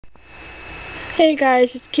Hey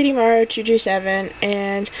guys, it's Cutie227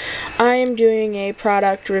 and I am doing a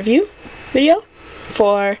product review video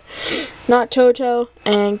for Nottoto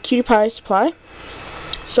and Cutie Pie Supply.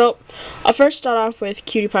 So, I'll first start off with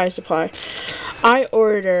Cutie Pie Supply.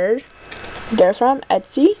 They're from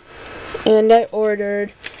Etsy, and I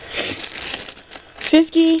ordered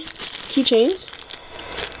 50 keychains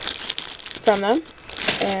from them,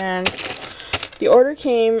 and the order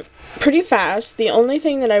came pretty fast. The only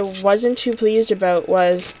thing that I wasn't too pleased about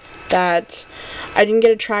was that I didn't get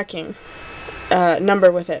a tracking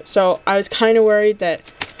number with it. So I was kind of worried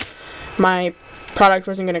that my product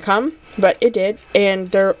wasn't going to come, but it did, and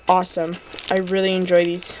they're awesome. I really enjoy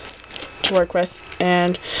these to work with,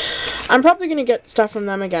 and I'm probably going to get stuff from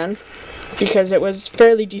them again because it was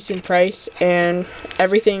fairly decent price and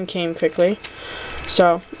everything came quickly.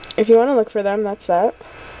 So if you want to look for them, that's that.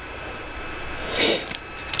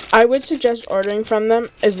 I would suggest ordering from them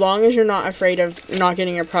as long as you're not afraid of not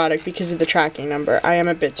getting your product because of the tracking number. I am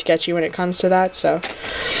a bit sketchy when it comes to that, so.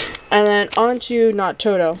 And then on to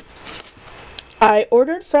Nottoto. I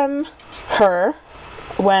ordered from her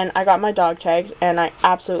when I got my dog tags, and I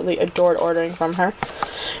absolutely adored ordering from her.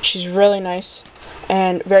 She's really nice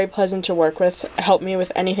and very pleasant to work with, helped me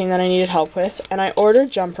with anything that I needed help with, and I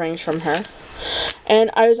ordered jump rings from her.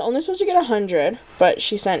 And I was only supposed to get 100, but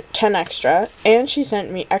she sent 10 extra, and she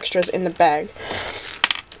sent me extras in the bag.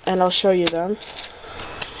 And I'll show you them.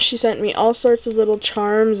 She sent me all sorts of little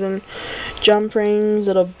charms and jump rings,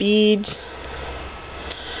 little beads,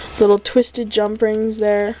 little twisted jump rings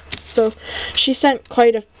there. So she sent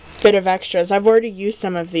quite a bit of extras. I've already used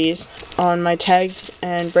some of these on my tags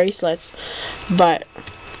and bracelets, but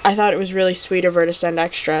I thought it was really sweet of her to send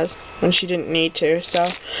extras when she didn't need to. So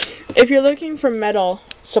if you're looking for metal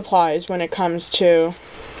supplies when it comes to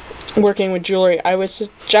working with jewelry, I would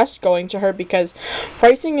suggest going to her because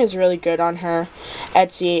pricing is really good on her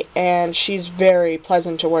Etsy and she's very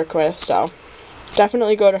pleasant to work with. So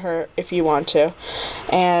definitely go to her if you want to.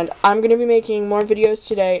 And I'm going to be making more videos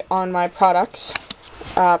today on my products,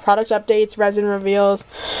 product updates, resin reveals,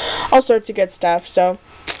 all sorts of good stuff. So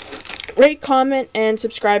rate, comment, and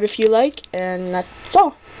subscribe if you like, and that's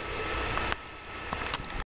all.